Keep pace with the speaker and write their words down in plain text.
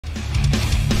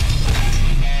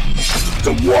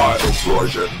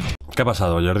¿Qué ha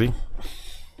pasado, Jordi?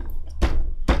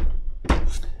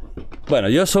 Bueno,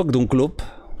 yo soy de un club,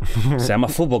 se llama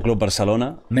Fútbol Club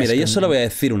Barcelona. Mira, yo solo voy a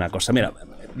decir una cosa. Mira,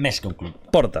 Més que un club.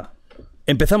 Porta,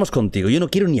 empezamos contigo. Yo no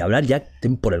quiero ni hablar, ya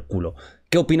ten por el culo.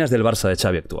 ¿Qué opinas del Barça de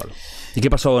Xavi actual? ¿Y qué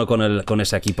pasó con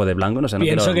ese equipo de blanco? No sé, no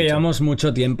Pienso que llevamos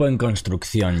mucho tiempo en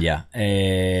construcción ya.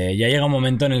 Ya llega un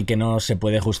momento en el que no se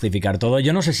puede justificar todo.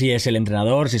 Yo no sé si es el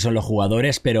entrenador, si son los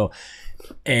jugadores, pero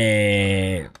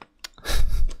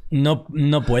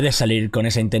no puedes salir con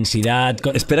esa intensidad.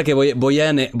 Espera que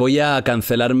voy a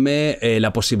cancelarme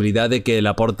la posibilidad de que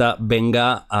Laporta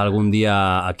venga algún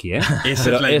día aquí, ¿eh?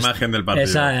 Esa es la imagen del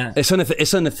partido.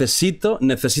 Eso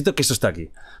necesito que eso esté aquí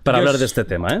para hablar de este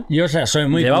tema, ¿eh? Yo, o sea, soy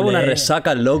muy Llevaba culé. una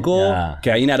resaca loco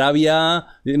que ahí en Arabia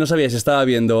no sabía si estaba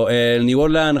viendo el New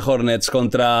Orleans Hornets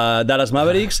contra Dallas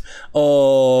Mavericks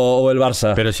o el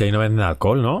Barça. Pero si ahí no venden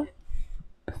alcohol, ¿no?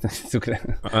 ¿Tú crees?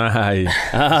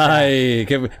 Ay,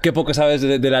 qué poco sabes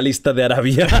de la lista de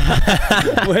Arabia.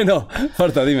 Bueno,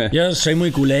 Porta, dime. Yo soy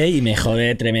muy culé y me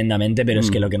jode tremendamente, pero es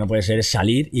que lo que no puede ser es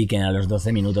salir y que a los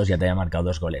 12 minutos ya te haya marcado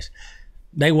 2 goles.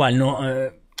 Da igual, no.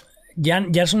 Ya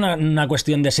es una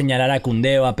cuestión de señalar a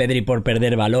Koundé o a Pedri por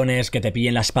perder balones, que te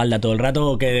pillen la espalda todo el rato,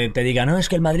 o que te diga, no, es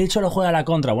que el Madrid solo juega a la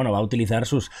contra. Bueno, va a utilizar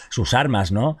sus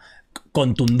armas, ¿no?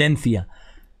 Contundencia.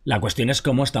 La cuestión es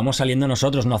cómo estamos saliendo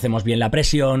nosotros. No hacemos bien la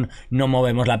presión, no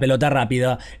movemos la pelota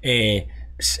rápida.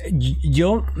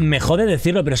 Yo me jode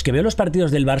decirlo, pero es que veo los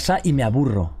partidos del Barça y me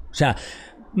aburro. O sea,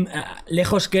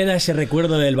 lejos queda ese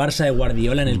recuerdo del Barça de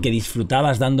Guardiola en el que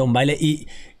disfrutabas dando un baile y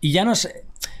ya no sé.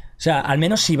 O sea, al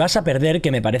menos si vas a perder,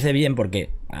 que me parece bien, porque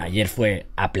ayer fue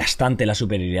aplastante la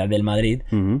superioridad del Madrid,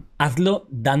 hazlo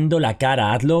dando la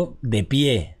cara, hazlo de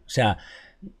pie. O sea,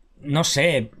 no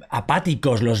sé,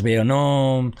 apáticos los veo,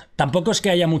 no. Tampoco es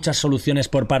que haya muchas soluciones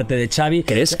por parte de Xavi.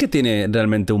 ¿Crees que tiene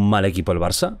realmente un mal equipo el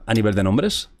Barça a nivel de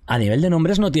nombres? A nivel de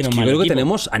nombres no tiene un mal equipo. Yo creo que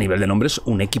tenemos a nivel de nombres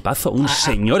un equipazo, un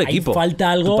señor equipo. Falta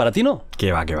algo. ¿Para ti no?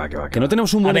 que va. Que no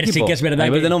tenemos un buen equipo. Sí que es verdad a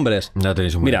nivel de nombres. No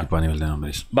tenéis un buen equipo a nivel de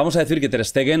nombres. Vamos a decir que Ter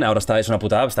Stegen ahora es una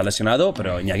putada, está lesionado,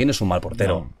 pero Iñaki no es un mal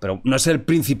portero. No. Pero no es el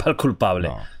principal culpable.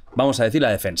 No. Vamos a decir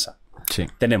la defensa. Sí.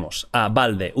 Tenemos a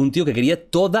Valde, un tío que quería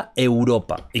toda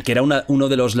Europa y que era uno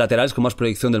de los laterales con más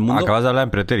proyección del mundo. Acabas de hablar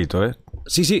en pretérito, ¿eh?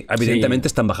 Sí, evidentemente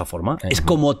está en baja forma. Es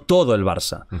como todo el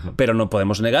Barça. Pero no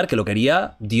podemos negar que lo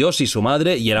quería Dios y su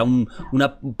madre y era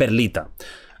una perlita.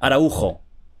 Araujo,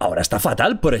 ahora está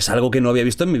fatal, pero es algo que no había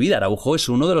visto en mi vida. Araujo es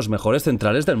uno de los mejores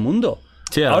centrales del mundo.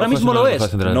 Sí, ahora mismo lo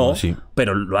es. No, sí.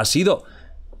 pero lo ha sido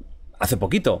hace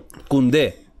poquito.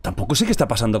 Koundé. Tampoco sé qué está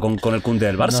pasando con el Koundé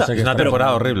del Barça. No sé qué Es una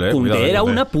temporada horrible, ¿eh? Koundé Cuidado, era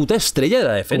Koundé. una puta estrella de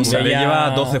la defensa. Koundé ya lleva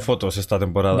 12 fotos esta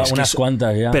temporada. Unas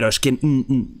cuantas ya. Pero es que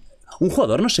un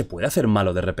jugador no se puede hacer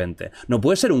malo de repente. No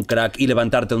puedes ser un crack y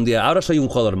levantarte un día, ahora soy un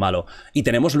jugador malo. Y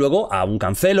tenemos luego a un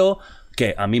Cancelo,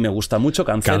 que a mí me gusta mucho,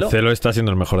 Cancelo está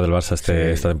siendo el mejor del Barça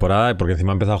esta temporada, porque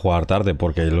encima empezó a jugar tarde,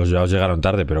 porque los Joaos llegaron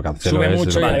tarde, pero Cancelo Sube es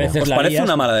mucho y a veces ¿Os la parece lías?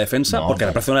 una mala defensa? No, porque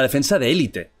me parece una defensa de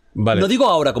élite. Vale. No digo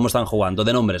ahora cómo están jugando,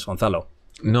 de nombres, Gonzalo.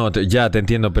 No, ya te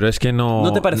entiendo, pero es que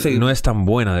 ¿No te parece? no es tan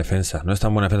buena defensa. No es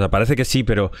tan buena defensa. Parece que sí,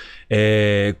 pero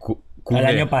El Koundé-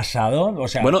 año pasado, o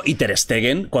sea. Bueno, y Ter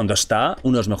Stegen, cuando está,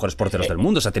 uno de los mejores porteros del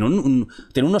mundo. O sea, tiene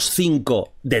unos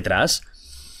 5 detrás.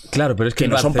 Claro, pero es que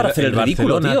no son para hacer el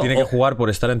ridículo, Barcelona tío. tiene que jugar por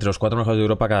estar entre los 4 mejores de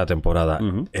Europa cada temporada.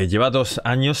 Lleva 2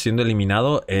 años siendo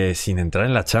eliminado sin entrar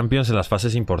en la Champions en las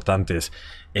fases importantes.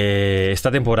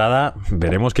 Esta temporada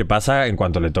veremos qué pasa en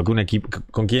cuanto le toque un equipo.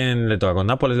 ¿Con quién le toca? ¿Con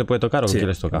Nápoles le puede tocar o con quién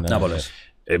les toca? Nápoles.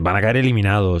 Van a caer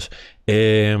eliminados.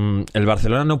 El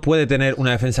Barcelona no puede tener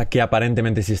una defensa que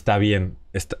aparentemente si está bien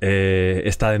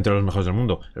está dentro de los mejores del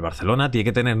mundo. El Barcelona tiene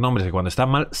que tener nombres que cuando están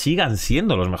mal sigan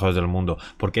siendo los mejores del mundo,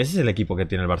 porque ese es el equipo que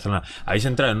tiene el Barcelona. Habéis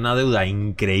entrado en una deuda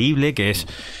increíble que es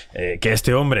que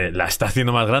este hombre la está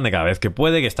haciendo más grande cada vez que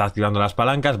puede, que está activando las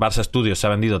palancas. Barça Studios se ha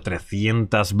vendido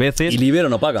 300 veces. Y Libero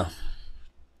no paga.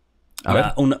 A ver.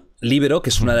 Libero, que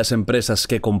es una de las empresas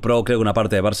que compró, creo que una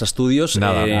parte de Barça Studios,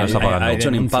 Nada, no está pagando. ha hecho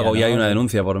un Denuncia, impago y hay ¿no? una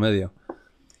denuncia por medio.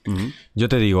 Yo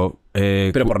te digo...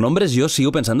 Pero por nombres yo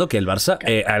sigo pensando que el Barça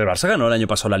ganó el año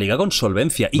pasado la Liga con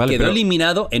solvencia y Vale, quedó pero-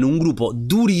 eliminado en un grupo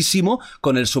durísimo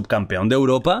con el subcampeón de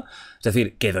Europa. Es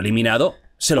decir, quedó eliminado,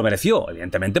 se lo mereció,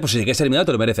 evidentemente, pues si quieres ser eliminado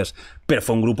te lo mereces. Pero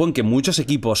fue un grupo en que muchos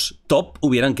equipos top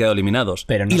hubieran quedado eliminados.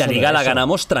 Pero no y la solo Liga la eso.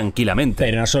 ganamos tranquilamente.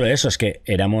 Pero no solo eso, es que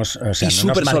éramos. O sea, Y no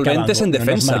súper nos marcaban solventes en no nos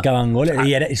defensa. marcaban goles.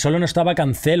 Y solo no estaba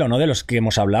Cancelo, ¿no? De los que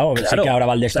hemos hablado. Sé Claro. que ahora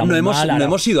Valde está no muy hemos, mal. no ahora-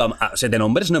 hemos ido de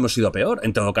nombres no hemos ido a peor.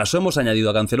 En todo caso, hemos añadido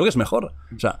a Cancelo, que es mejor.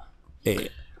 O sea,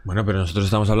 Bueno, pero nosotros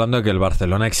estamos hablando de que el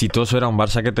Barcelona exitoso era un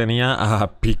Barça que tenía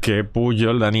a Piqué,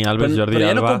 Puyol, Dani Alves, Jordi pero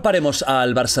ya Alba. no comparemos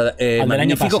al Barça del año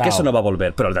magnífico, que pasado. eso no va a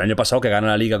volver. Pero el del año pasado, que gana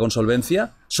la Liga con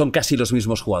solvencia, son casi los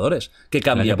mismos jugadores. ¿Qué El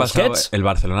cambia? año pasado Busquets. el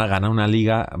Barcelona gana una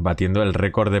liga batiendo el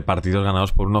récord de partidos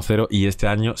ganados por 1-0 y este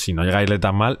año, si no llega a irle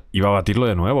tan mal, iba a batirlo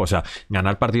de nuevo. O sea,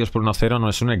 ganar partidos por 1-0 no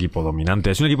es un equipo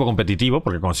dominante, es un equipo competitivo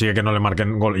porque consigue que no le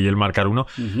marquen gol y él marcar uno,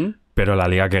 pero la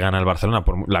liga que gana el Barcelona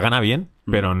la gana bien,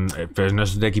 pero no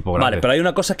es de equipo grande. Vale, pero hay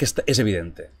una cosa que es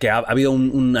evidente, que ha habido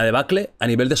una debacle a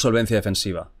nivel de solvencia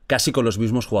defensiva, casi con los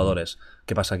mismos jugadores.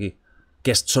 ¿Qué pasa aquí?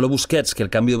 Que es solo Busquets, que el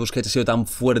cambio de Busquets ha sido tan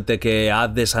fuerte que ha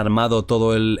desarmado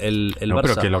todo el No, Barça.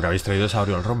 pero que lo que habéis traído es a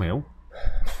Oriol Romeu.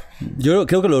 Yo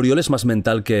creo que el Oriol es más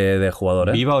mental que de jugador,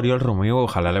 ¿eh? Viva Oriol Romeu,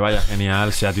 ojalá le vaya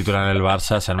genial, sea titular en el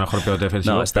Barça, sea el mejor pivote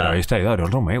defensivo, No, está- pero habéis traído a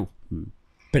Oriol Romeu.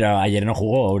 Pero ayer no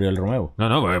jugó Oriol Romeu.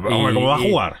 No, ¿cómo va a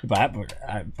jugar?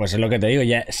 Pues es lo que te digo,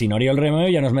 ya, sin Oriol Romeu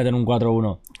ya nos meten un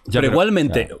 4-1. Ya, Pero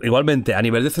igualmente, a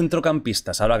nivel de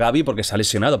centrocampistas, ahora Gavi porque se ha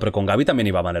lesionado, pero con Gavi también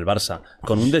iba mal el Barça.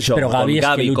 Con un De Jong, Pero con Gavi es que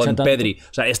Gavi, lucha con tanto. Pedri.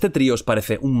 O sea, este trío os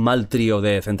parece un mal trío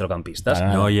de centrocampistas.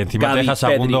 Para nada. No, y encima Gavi, te dejas a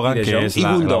Pedri Gundogan, y De que Jong. es Y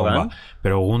la Gundogan. bomba.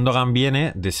 Pero Gundogan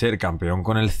viene de ser campeón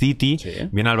con el City, Sí.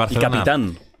 viene al Y Barcelona.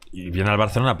 capitán. Y viene al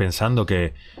Barcelona pensando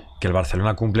que el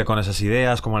Barcelona cumple con esas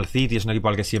ideas, como el City, es un equipo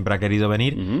al que siempre ha querido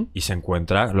venir, y se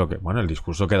encuentra el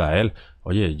discurso que da él.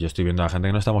 Oye, yo estoy viendo a la gente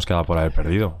que no estamos quedada por haber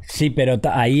perdido. Sí, pero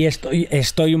ahí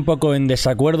estoy un poco en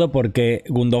desacuerdo porque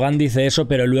Gundogan dice eso,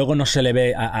 pero luego no se le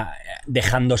ve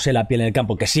dejándose la piel en el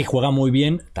campo, que sí juega muy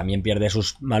bien, también pierde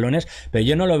sus balones, pero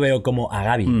yo no lo veo como a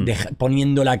Gavi,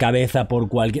 poniendo la cabeza por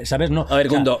cualquier... ¿Sabes? No. A ver, O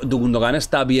sea, Gundogan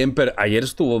está bien, pero ayer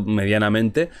estuvo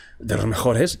medianamente de los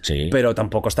mejores, Sí. pero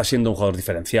tampoco está siendo un jugador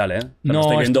diferencial, ¿eh? O sea, no No,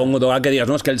 estoy viendo está- un Gundogan que digas,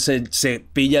 no, es que él se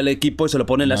pilla el equipo y se lo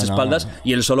pone en las No, espaldas no.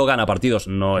 y él solo gana partidos.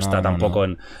 No está no, tampoco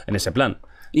en ese plan.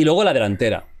 Y luego la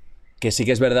delantera, que sí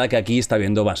que es verdad que aquí está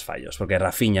viendo más fallos, porque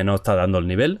Rafinha no está dando el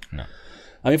nivel. No.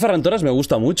 A mí Ferran Torres me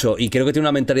gusta mucho y creo que tiene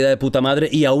una mentalidad de puta madre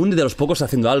y aún de los pocos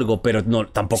haciendo algo, pero no,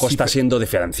 tampoco está siendo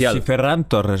diferencial. Si Ferran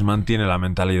Torres mantiene la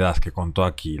mentalidad que contó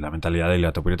aquí, la mentalidad de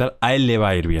Ilya Topuria y tal, a él le va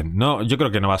a ir bien. No, yo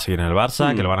creo que no va a seguir en el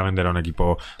Barça, que lo van a vender a un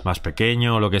equipo más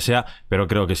pequeño o lo que sea, pero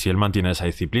creo que si él mantiene esa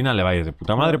disciplina, le va a ir de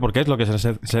puta madre, porque es lo que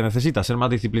se necesita, ser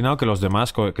más disciplinado que los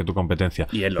demás, que tu competencia.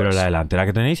 Y él lo Pero es. la delantera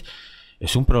que tenéis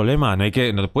es un problema, no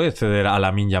te puede ceder a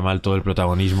Lamine Yamal todo el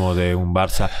protagonismo de un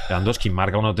Barça. Lewandowski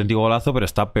marca un auténtico golazo, pero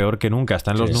está peor que nunca,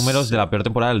 está en los números de la peor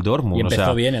temporada del Dortmund. Y empezó o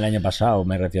sea, bien el año pasado,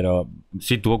 me refiero...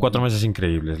 Sí, tuvo 4 meses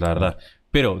increíbles, la verdad.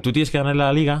 Pero tú tienes que ganar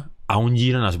la Liga a un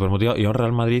Girona supermotivado y a un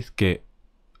Real Madrid que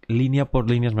línea por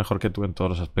línea es mejor que tú en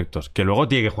todos los aspectos. Que luego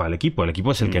tiene que jugar el equipo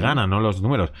es el que gana, no los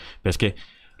números. Pero es que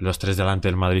los 3 delante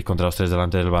del Madrid contra los 3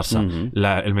 delante del Barça,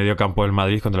 el medio campo del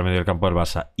Madrid contra el medio campo del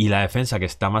Barça y la defensa que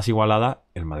está más igualada,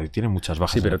 el Madrid tiene muchas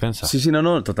bajas Sí, pero en defensa. Sí,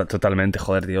 no, totalmente,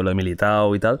 joder, tío, lo he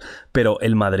militado y tal. Pero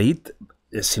el Madrid,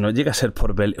 si no llega a ser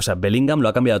por Bellingham lo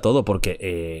ha cambiado todo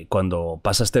porque cuando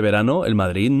pasa este verano, el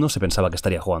Madrid no se pensaba que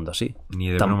estaría jugando así. Ni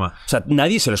de broma. O sea,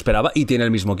 nadie se lo esperaba y tiene el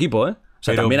mismo equipo, ¿eh? O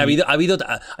sea, Pero también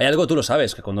hay algo, tú lo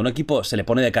sabes, que cuando un equipo se le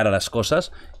pone de cara a las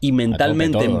cosas y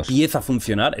mentalmente todos. empieza a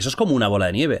funcionar, eso es como una bola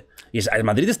de nieve. Y el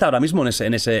Madrid está ahora mismo en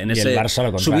ese Barça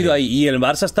lo contrario. subido ahí. Y el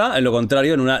Barça está en lo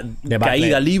contrario, en una Debacle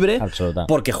caída libre, absoluta.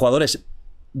 porque jugadores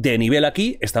de nivel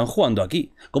aquí están jugando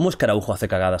aquí. ¿Cómo es que Araujo hace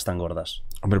cagadas tan gordas?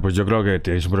 Hombre, pues yo creo que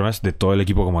tenéis un problema de todo el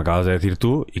equipo, como acabas de decir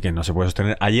tú, y que no se puede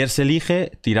sostener. Ayer se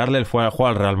elige tirarle el juego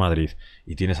al Real Madrid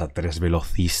y tienes a 3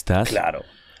 velocistas. Yo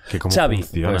Que cómo Xavi,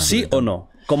 funcionan. ¿sí o no?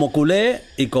 Como culé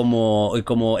y como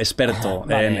experto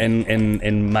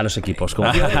en malos equipos.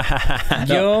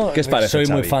 Yo ¿Qué os parece, soy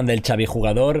muy Xavi? fan del Xavi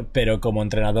jugador, pero como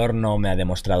entrenador no me ha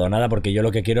demostrado nada, porque yo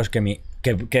lo que quiero es que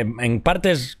en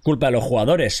parte es culpa de los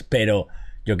jugadores, pero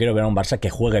yo quiero ver a un Barça que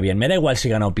juegue bien. Me da igual si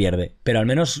gana o pierde, pero al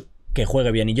menos que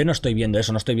juegue bien. Y yo no estoy viendo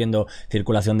eso, no estoy viendo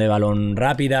circulación de balón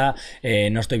rápida,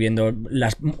 no estoy viendo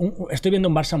estoy viendo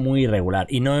un Barça muy irregular.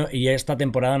 Y esta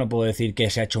temporada no puedo decir que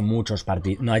se ha hecho muchos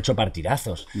partidos, no ha hecho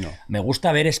partidazos. No. Me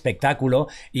gusta ver espectáculo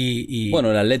y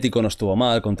Bueno, el Atlético no estuvo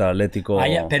mal contra el Atlético.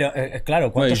 pero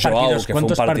claro, ¿cuántos Joao, partidos, que fue un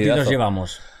partidazo. partidos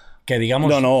llevamos? Que digamos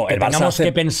No, que el Barça tengamos hace-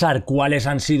 que pensar cuáles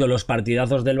han sido los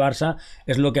partidazos del Barça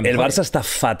es lo que me El jode. Barça está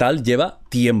fatal, lleva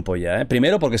tiempo ya, ¿eh?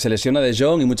 Primero porque se lesiona De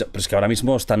Jong y pero es que ahora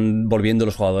mismo están volviendo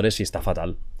los jugadores y está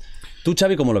fatal. ¿Tú,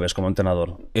 Xavi, cómo lo ves como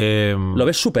entrenador? ¿Lo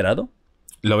ves superado?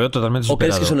 Lo veo totalmente ¿O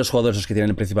crees superado. que son los jugadores los que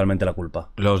tienen principalmente la culpa?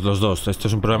 Los dos. Esto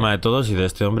es un problema de todos y de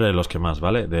este hombre de los que más,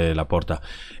 ¿vale? De Laporta.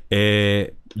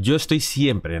 Yo estoy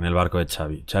siempre en el barco de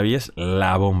Xavi. Xavi es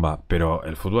la bomba, pero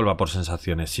el fútbol va por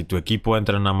sensaciones. Si tu equipo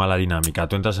entra en una mala dinámica,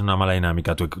 tú entras en una mala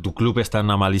dinámica, tu club está en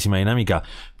una malísima dinámica,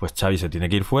 pues Xavi se tiene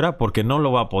que ir fuera porque no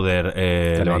lo va a poder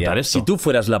levantar esto. Si tú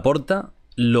fueras Laporta,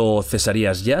 ¿lo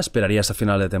cesarías ya? ¿Esperarías a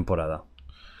final de temporada?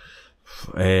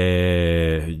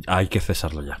 Hay que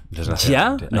cesarlo ya.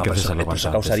 ¿Ya? Hay que cesarlo cuanto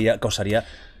antes. Causaría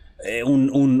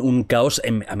un caos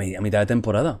a mitad de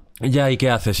temporada. Ya, ¿y qué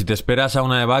haces? Si te esperas a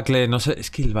una debacle, no sé,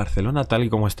 es que el Barcelona tal y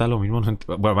como está, lo mismo no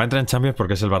bueno, va a entrar en Champions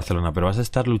porque es el Barcelona, pero vas a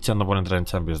estar luchando por entrar en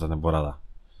Champions esta temporada.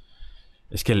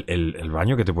 Es que el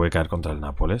baño que te puede caer contra el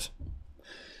Nápoles.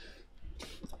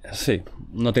 Sí,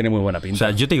 no tiene muy buena pinta. O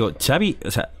sea, yo te digo, Xavi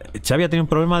ha tenido un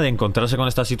problema de encontrarse con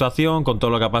esta situación, con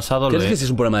todo lo que ha pasado. ¿Crees que ese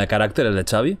es un problema de carácter el de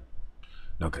Xavi?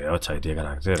 No creo, Xavi tiene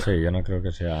carácter. Sí, yo no creo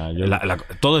que sea...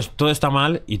 Todo está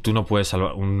mal y tú no puedes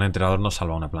salvar... Un entrenador no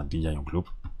salva una plantilla y un club.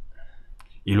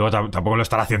 Y luego tampoco lo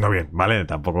estará haciendo bien, ¿vale?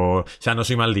 Tampoco... O sea, no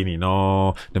soy Maldini,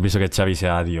 no pienso que Xavi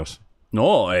sea Dios.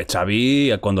 No,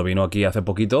 Xavi, cuando vino aquí hace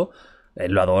poquito,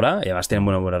 él lo adora y además tiene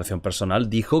buena relación personal,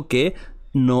 dijo que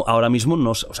no, ahora mismo,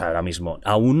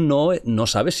 aún no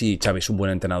sabe si Xavi es un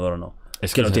buen entrenador o no.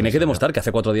 Es que lo tiene que demostrar, que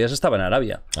hace 4 días estaba en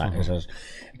Arabia. Eso es.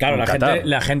 Claro,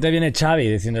 la gente viene Xavi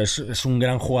diciendo es un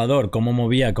gran jugador, cómo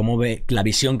movía, cómo ve la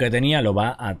visión que tenía, lo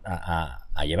va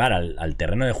a llevar al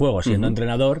terreno de juego siendo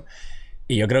entrenador.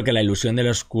 Y yo creo que la ilusión de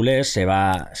los culés se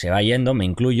va yendo, me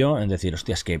incluyo, en decir,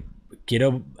 hostia, es que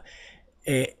quiero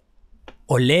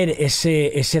oler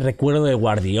ese recuerdo de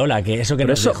Guardiola, que eso que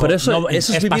nos dejó, eso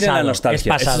es vivir pasado, en la nostalgia. es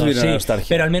pasado, eso es vivir en la sí, nostalgia.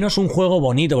 pero al menos un juego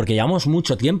bonito, porque llevamos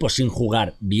mucho tiempo sin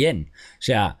jugar bien. O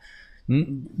sea,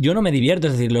 yo no me divierto,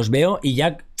 es decir, los veo y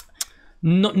ya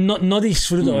no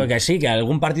disfruto, que sí, que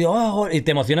algún partido y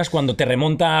te emocionas cuando te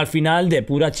remonta al final de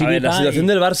pura chiripa. A ver, la situación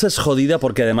del Barça es jodida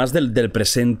porque además del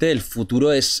presente, el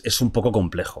futuro es un poco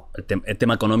complejo. El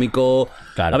tema económico...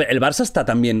 Claro. A ver, el Barça está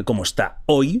tan bien como está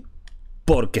hoy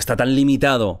porque está tan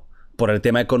limitado por el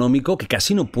tema económico que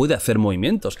casi no puede hacer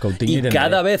movimientos. Coutinho y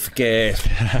cada vez que...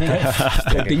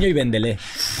 Coutinho y Dembélé.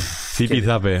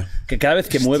 Zipizape. Que cada vez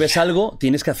que mueves algo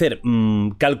tienes que hacer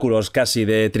cálculos casi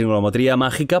de trigonometría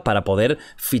mágica para poder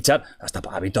fichar hasta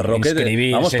a Vitor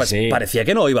Roque. Vamos, sí. Parecía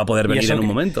que no iba a poder venir en un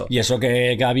momento. Y eso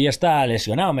que Gavi está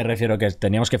lesionado, me refiero que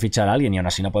teníamos que fichar a alguien y aún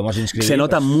así no podemos inscribir. Se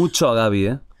nota mucho a Gavi,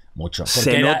 ¿eh? Mucho.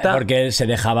 Porque él se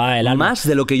dejaba el alma. Más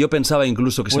de lo que yo pensaba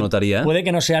incluso que se notaría. Puede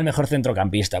que no sea el mejor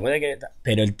centrocampista,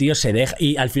 pero el tío se deja.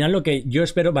 Y al final lo que yo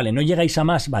espero, vale, no llegáis a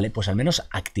más, vale, pues al menos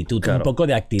actitud, claro. Un poco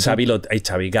de actitud.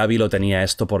 Gavi lo tenía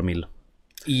esto por 1000.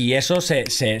 Y eso se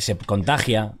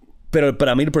contagia. Pero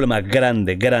para mí el problema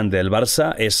grande del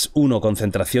Barça es 1,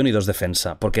 concentración y 2,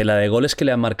 defensa. Porque la de goles que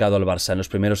le han marcado al Barça en los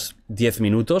primeros 10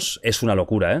 minutos es una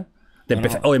locura, ¿eh?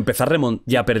 O empezar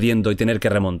ya perdiendo y tener que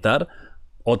remontar.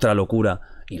 Otra locura.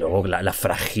 Y luego la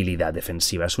fragilidad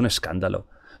defensiva es un escándalo.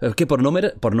 Es que por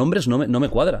nombres no me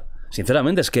cuadra.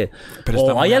 Sinceramente, es que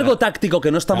o hay algo táctico que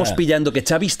no estamos pillando, que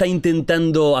Xavi está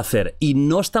intentando hacer y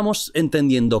no estamos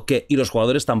entendiendo qué, y los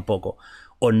jugadores tampoco.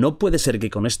 O no puede ser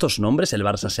que con estos nombres el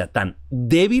Barça sea tan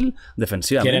débil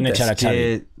defensivamente. Quieren echar a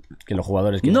Xavi. Que los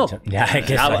jugadores quieren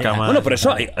echar. Bueno, pero eso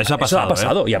ha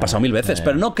pasado y ha pasado 1000 veces.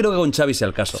 Pero no creo que con Xavi sea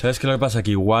el caso. ¿Sabes qué es lo que pasa? Que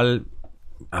igual...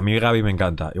 A mí Gavi me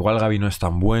encanta. Igual Gavi no es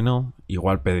tan bueno,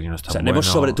 igual Pedri no es tan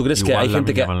bueno. ¿Tú crees que hay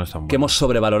gente que hemos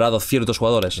sobrevalorado ciertos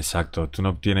jugadores? Exacto. Tú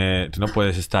no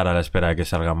puedes estar a la espera de que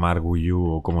salga Marc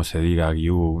Guiu o como se diga,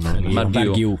 Marc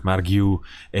Guiu.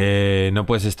 No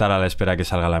puedes estar a la espera de que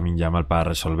salga Lamine Yamal para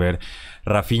resolver.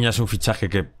 Rafinha es un fichaje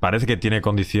que parece que tiene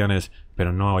condiciones,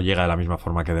 pero no llega de la misma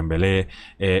forma que Dembélé.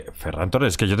 Ferran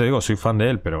Torres, que yo te digo, soy fan de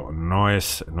él, pero no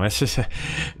es ese.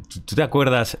 ¿Tú te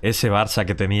acuerdas ese Barça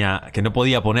que no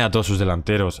podía poner a todos sus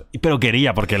delanteros, pero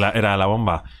quería porque era la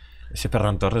bomba? Ese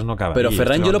Ferran Torres no cabe. Pero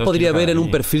Ferran yo lo podría ver en un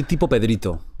perfil tipo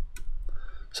Pedrito,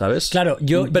 ¿sabes? Claro,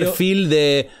 un perfil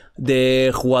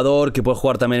de jugador que puede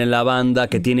jugar también en la banda,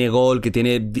 que tiene gol, que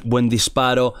tiene buen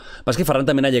disparo. Pasa que Ferran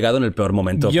también ha llegado en el peor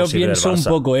momento yo posible del pienso Barça.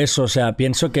 Un poco eso, o sea,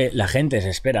 pienso que la gente se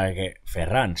espera que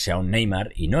Ferran sea un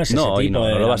Neymar y no es ese tipo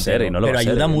no lo va a ser, pero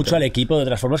ayuda mucho al equipo de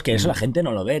otras formas, que eso la gente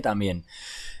no lo ve también.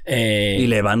 Y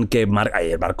Levan, que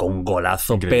marcó un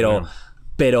golazo,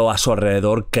 pero a su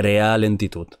alrededor crea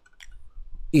lentitud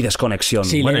y desconexión.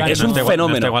 Sí, bueno, es un fenómeno.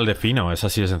 No está igual de fino, es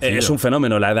así de sencillo. Es un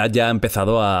fenómeno, la edad ya ha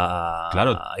empezado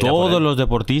Claro, todos los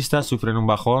deportistas sufren un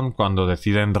bajón cuando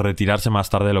deciden retirarse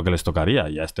más tarde de lo que les tocaría.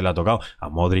 Y a este le ha tocado. A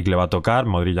Modric le va a tocar.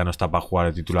 Modric ya no está para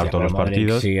jugar de titular todos los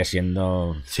partidos. Sigue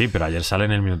siendo... Sí, pero ayer sale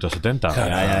en el minuto 70.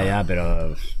 Ya,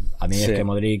 pero a mí es que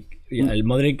Modric... El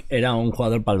Modric era un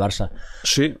jugador para el Barça.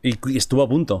 Sí, y estuvo a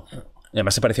punto. Y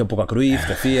además se parecía un poco a Cruyff,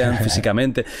 decían,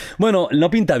 físicamente. Bueno, no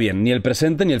pinta bien ni el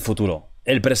presente ni el futuro.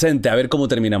 El presente, a ver cómo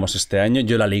terminamos este año.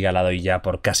 Yo la Liga la doy ya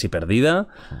por casi perdida.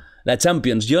 La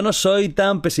Champions, yo no soy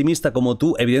tan pesimista como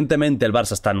tú. Evidentemente el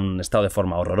Barça está en un estado de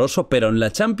forma horroroso, pero en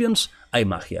la Champions hay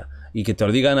magia. Y que te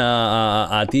lo digan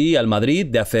a ti, al Madrid,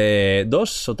 de hace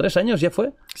 2 o 3 años, ¿ya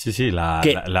fue? Sí,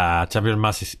 la Champions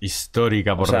más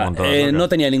histórica por remontar. No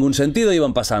tenía ningún sentido,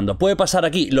 iban pasando. ¿Puede pasar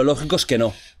aquí? Lo lógico es que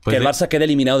no. Pues que el Barça quede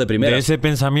eliminado de primera. De ese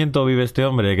pensamiento vive este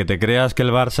hombre, de que te creas que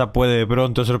el Barça puede de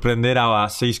pronto sorprender a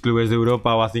 6 clubes de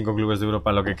Europa o a 5 clubes de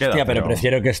Europa en lo que queda. Hostia, pero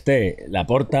prefiero que esté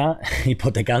Laporta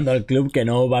hipotecando al club que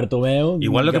no Bartomeu.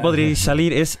 Igual lo que podríais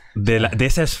salir es de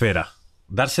esa esfera.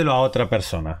 Dárselo a otra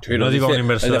persona. Sí, no digo a un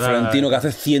inversor. El de Florentino, que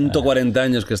hace 140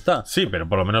 años que está. Sí, pero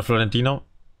por lo menos Florentino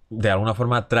de alguna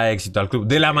forma trae éxito al club.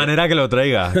 De la manera que lo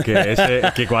traiga.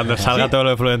 Que cuando salga todo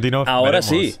lo de Florentino. Ahora veremos.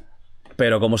 Sí.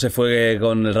 Pero cómo se fue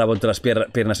con el rabo entre las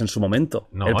piernas en su momento.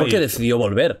 No, él porque decidió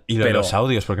volver. Y de los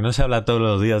audios, porque no se habla todos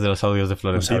los días de los audios de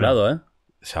Florentino. No se ha hablado, ¿eh?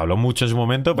 Se habló mucho en su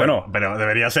momento, pero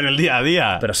debería ser el día a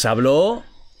día. Pero se habló.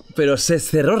 Pero se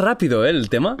cerró rápido, ¿eh? El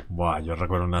tema. Buah, yo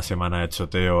recuerdo una semana de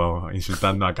choteo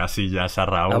insultando a Casillas, a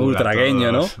Raúl. A Butragueño,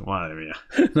 ¿no? Madre mía.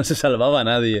 No se salvaba a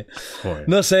nadie. Joder.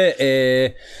 No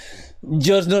sé,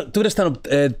 ¿tú eres tan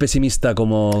pesimista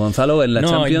como Gonzalo en la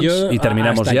Champions? Y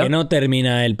terminamos hasta ya. Que no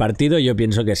termina el partido, yo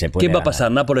pienso que se puede. ¿Quién va a pasar?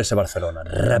 ¿Nápoles o Barcelona?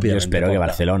 Rápidamente. Yo espero que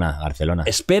Barcelona.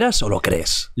 ¿Esperas o lo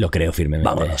crees? Lo creo firmemente.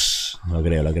 Vámonos. Lo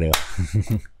creo.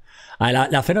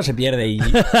 La fe no se pierde y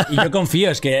yo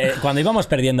confío. Es que cuando íbamos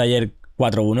perdiendo ayer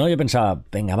 4-1, yo pensaba,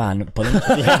 venga, va,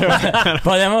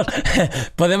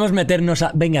 podemos meternos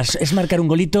a... Venga, es marcar un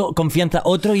golito, confianza,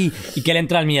 otro y que le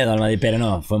entra el miedo al Madrid. Pero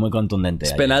no, fue muy contundente.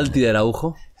 ¿Es penalti de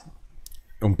Araujo?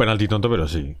 Un penalti tonto, pero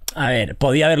sí. A ver,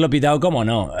 podía haberlo pitado, como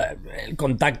no. El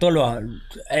contacto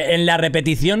en la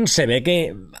repetición se ve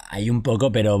que hay un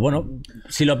poco, pero bueno,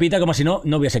 si lo pita como si no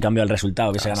hubiese cambiado el resultado.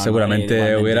 Hubiese ganado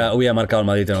seguramente hubiera marcado el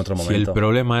Madrid en otro momento. Sí, el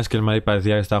problema es que el Madrid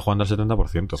parecía que estaba jugando al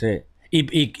 70%. Sí.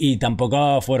 Y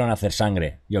tampoco fueron a hacer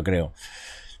sangre, yo creo.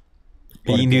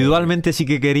 Porque... Individualmente sí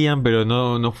que querían, pero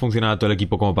no funcionaba todo el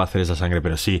equipo como para hacer esa sangre.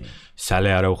 Pero sí,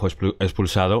 sale Araujo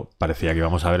expulsado. Parecía que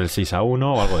íbamos a ver el 6-1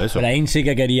 o algo de eso. Brahim sí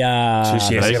que quería...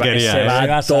 Sí, quería, se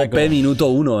va a tope minuto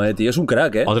 1, tío. Es un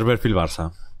crack, ¿eh? Otro perfil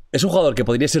Barça. Es un jugador que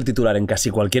podría ser titular en casi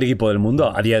cualquier equipo del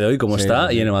mundo a día de hoy, como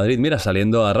está. Y en el Madrid, mira,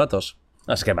 saliendo a ratos.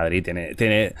 Es que Madrid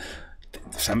tiene...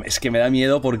 O sea, es que me da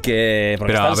miedo porque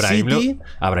pero está el City.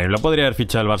 Brahim lo podría haber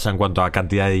fichado el Barça en cuanto a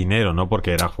cantidad de dinero, ¿no?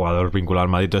 Porque era jugador vinculado al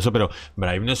Madrid y todo eso, pero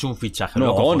Brahim no es un fichaje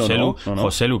loco.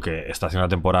 José Lu, que está haciendo una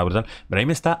temporada brutal.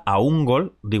 Brahim está a un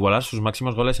gol de igualar sus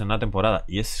máximos goles en una temporada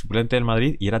y es suplente del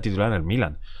Madrid y era titular en el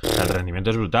Milan. O sea, el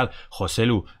rendimiento es brutal. José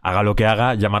Lu, haga lo que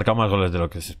haga, ya ha marcado más goles de lo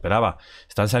que se esperaba.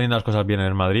 Están saliendo las cosas bien en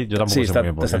el Madrid. Yo tampoco sé muy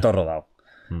bien por qué. Está todo rodado.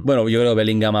 Bueno, yo creo que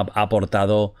Bellingham ha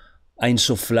aportado... Ha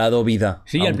insuflado vida.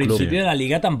 Sí, al principio de la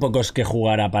liga tampoco es que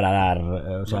jugara para dar.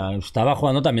 O sea, estaba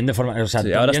jugando también de forma. O sea,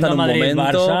 sí, ahora está en un Madrid,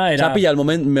 momento. Barça, Se ha pillado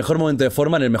el mejor momento de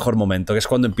forma en el mejor momento, que es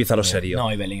cuando empieza lo serio.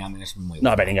 No, y Bellingham es muy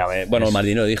bueno. No, Bellingham, bueno, el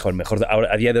Maldini lo dijo,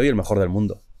 a día de hoy el mejor del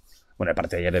mundo. Bueno,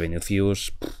 aparte de ayer de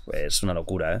Vinicius, es una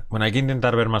locura, ¿eh? Bueno, hay que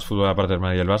intentar ver más fútbol aparte del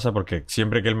Madrid y el Barça, porque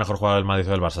siempre que el mejor jugador del Madrid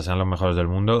o del Barça sean los mejores del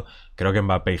mundo, creo que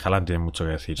Mbappé y Haaland tienen mucho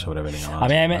que decir sobre Bellingham. A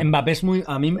mí Mbappé es muy...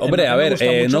 Hombre, a ver,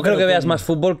 no creo que veas más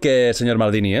fútbol que el señor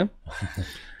Maldini, ¿eh?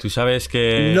 Tú sabes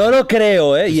que... No lo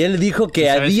creo, ¿eh? Y él dijo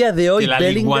que a día de hoy que la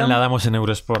Bellingham... Ligue 1 la damos en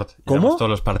Eurosport. ¿Cómo? Todos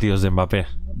los partidos de Mbappé.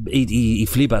 Y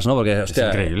flipas, ¿no? Porque, hostia,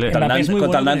 es increíble.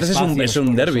 Contra Nantes es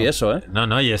un derbi eso, ¿eh?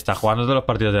 No, y está jugando todos los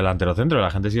partidos de delantero centro. La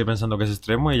gente sigue pensando que es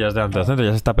extremo y ya es delantero centro.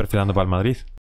 Ya se está perfilando para el Madrid.